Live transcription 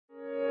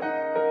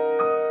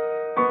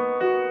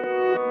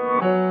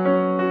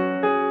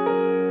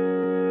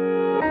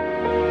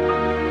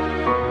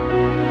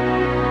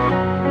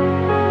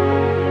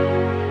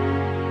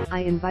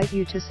invite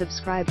you to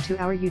subscribe to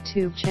our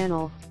YouTube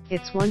channel.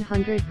 It's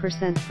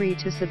 100% free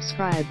to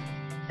subscribe.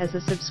 As a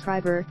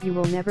subscriber, you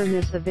will never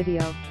miss a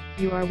video.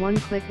 You are one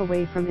click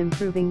away from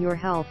improving your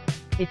health.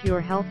 If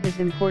your health is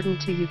important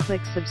to you,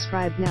 click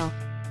subscribe now.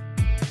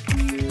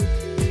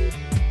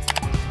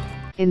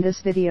 In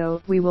this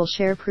video, we will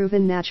share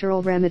proven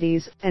natural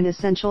remedies and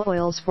essential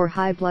oils for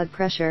high blood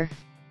pressure.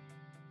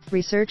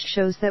 Research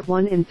shows that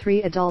 1 in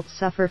 3 adults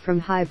suffer from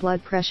high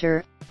blood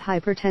pressure,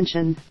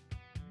 hypertension.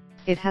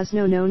 It has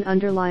no known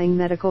underlying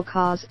medical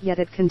cause, yet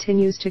it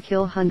continues to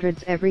kill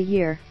hundreds every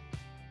year.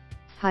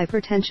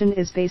 Hypertension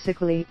is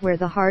basically where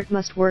the heart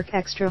must work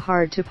extra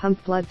hard to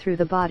pump blood through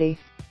the body.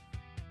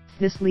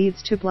 This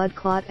leads to blood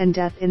clot and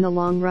death in the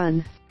long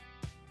run.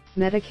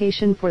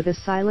 Medication for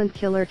this silent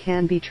killer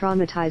can be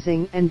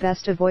traumatizing and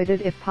best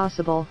avoided if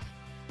possible.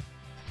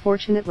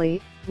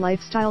 Fortunately,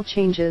 lifestyle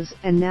changes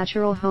and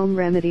natural home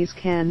remedies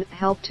can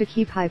help to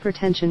keep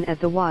hypertension at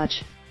the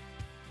watch.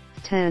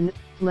 10.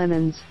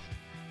 Lemons.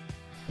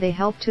 They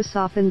help to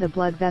soften the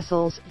blood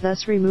vessels,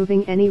 thus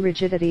removing any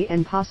rigidity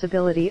and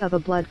possibility of a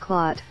blood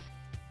clot.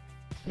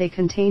 They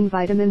contain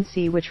vitamin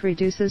C, which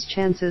reduces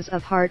chances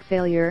of heart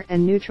failure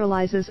and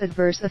neutralizes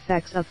adverse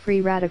effects of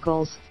free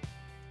radicals.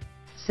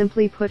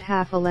 Simply put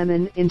half a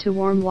lemon into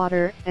warm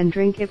water and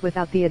drink it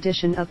without the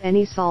addition of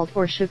any salt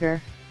or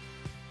sugar.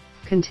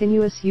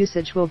 Continuous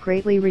usage will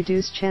greatly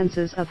reduce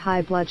chances of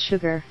high blood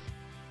sugar.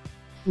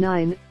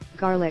 9.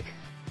 Garlic.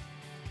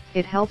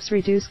 It helps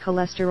reduce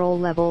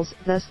cholesterol levels,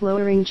 thus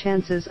lowering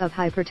chances of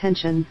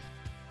hypertension.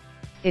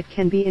 It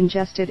can be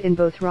ingested in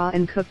both raw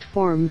and cooked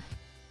form.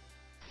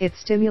 It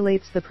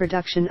stimulates the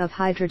production of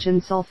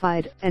hydrogen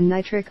sulfide and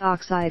nitric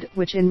oxide,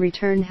 which in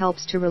return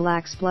helps to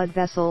relax blood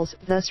vessels,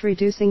 thus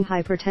reducing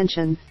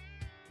hypertension.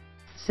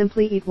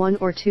 Simply eat 1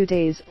 or 2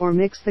 days or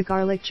mix the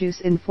garlic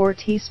juice in 4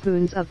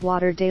 teaspoons of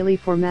water daily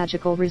for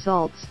magical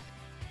results.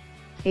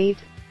 8.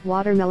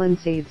 Watermelon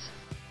seeds.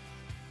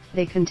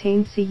 They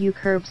contain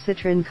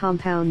cu-curbitrin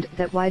compound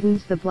that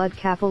widens the blood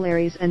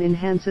capillaries and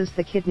enhances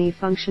the kidney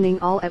functioning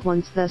all at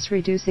once, thus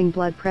reducing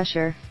blood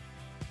pressure.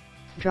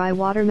 Dry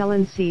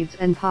watermelon seeds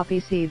and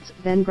poppy seeds,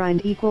 then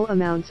grind equal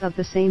amounts of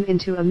the same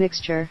into a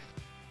mixture.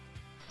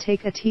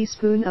 Take a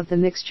teaspoon of the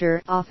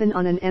mixture often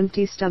on an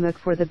empty stomach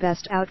for the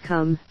best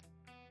outcome.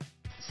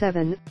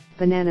 7.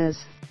 Bananas.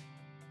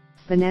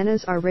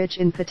 Bananas are rich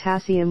in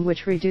potassium,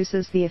 which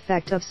reduces the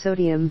effect of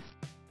sodium.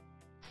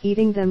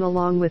 Eating them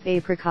along with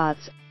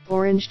apricots,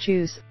 orange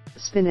juice,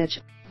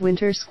 spinach,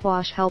 winter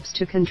squash helps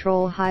to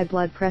control high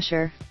blood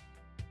pressure.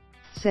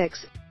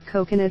 6.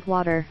 Coconut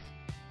water.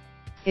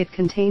 It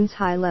contains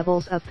high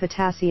levels of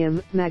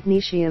potassium,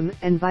 magnesium,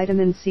 and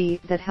vitamin C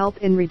that help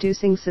in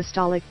reducing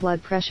systolic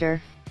blood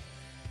pressure.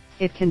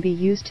 It can be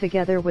used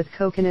together with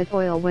coconut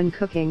oil when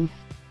cooking.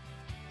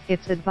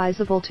 It's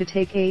advisable to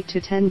take 8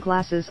 to 10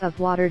 glasses of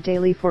water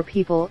daily for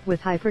people with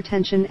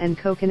hypertension, and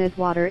coconut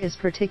water is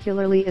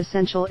particularly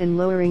essential in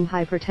lowering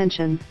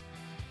hypertension.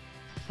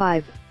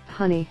 5.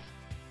 Honey.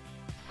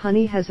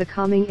 Honey has a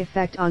calming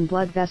effect on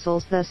blood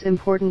vessels, thus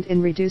important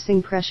in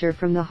reducing pressure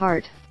from the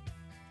heart.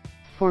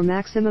 For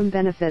maximum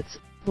benefits,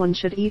 one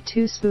should eat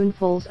 2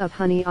 spoonfuls of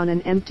honey on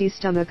an empty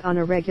stomach on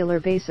a regular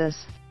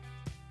basis.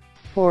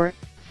 4.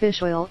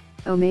 Fish oil,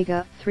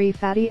 omega-3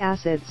 fatty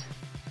acids.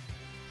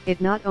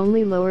 It not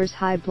only lowers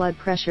high blood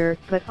pressure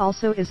but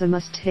also is a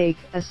must-take,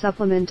 a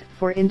supplement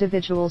for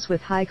individuals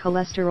with high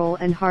cholesterol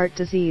and heart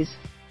disease.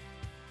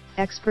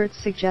 Experts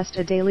suggest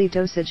a daily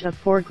dosage of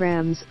 4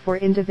 grams for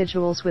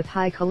individuals with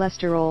high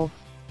cholesterol.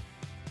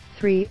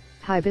 3.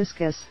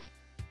 Hibiscus.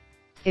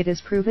 It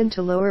is proven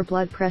to lower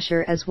blood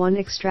pressure as one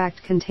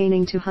extract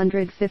containing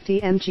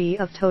 250 mg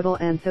of total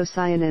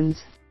anthocyanins.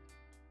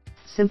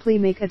 Simply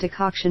make a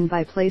decoction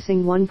by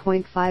placing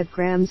 1.5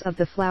 grams of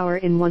the flower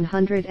in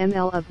 100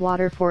 ml of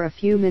water for a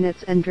few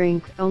minutes and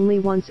drink only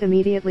once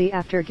immediately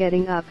after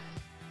getting up.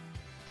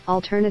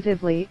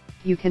 Alternatively,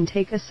 you can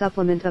take a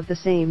supplement of the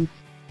same.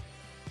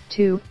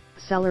 2.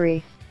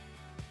 Celery.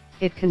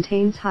 It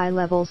contains high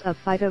levels of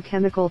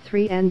phytochemical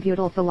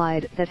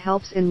 3N-butylphthalide that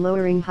helps in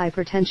lowering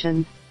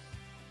hypertension.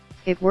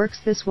 It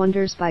works this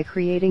wonders by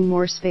creating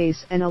more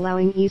space and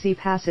allowing easy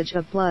passage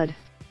of blood.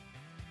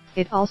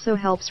 It also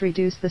helps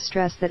reduce the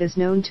stress that is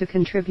known to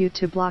contribute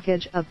to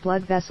blockage of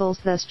blood vessels,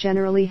 thus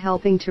generally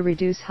helping to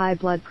reduce high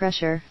blood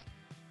pressure.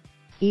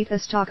 Eat a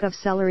stalk of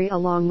celery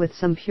along with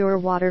some pure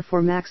water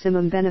for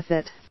maximum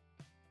benefit.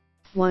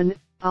 1.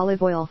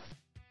 Olive oil.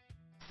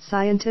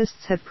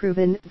 Scientists have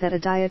proven that a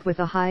diet with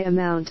a high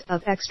amount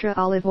of extra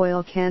olive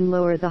oil can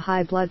lower the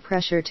high blood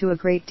pressure to a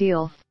great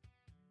deal.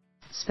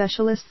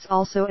 Specialists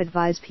also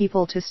advise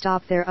people to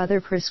stop their other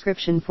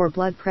prescription for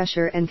blood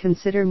pressure and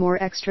consider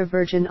more extra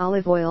virgin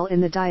olive oil in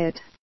the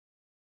diet.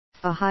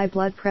 A high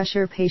blood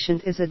pressure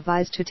patient is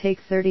advised to take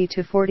 30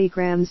 to 40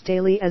 grams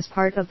daily as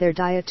part of their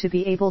diet to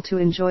be able to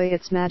enjoy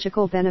its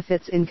magical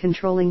benefits in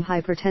controlling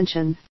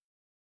hypertension.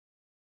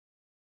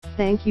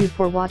 Thank you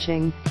for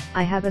watching.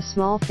 I have a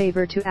small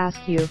favor to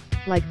ask you: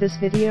 like this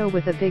video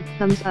with a big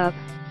thumbs up,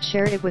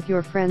 share it with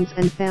your friends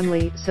and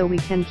family so we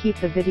can keep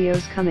the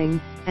videos coming.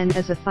 And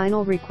as a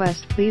final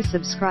request, please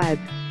subscribe.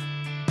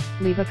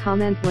 Leave a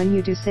comment when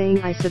you do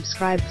saying I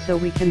subscribed so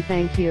we can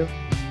thank you.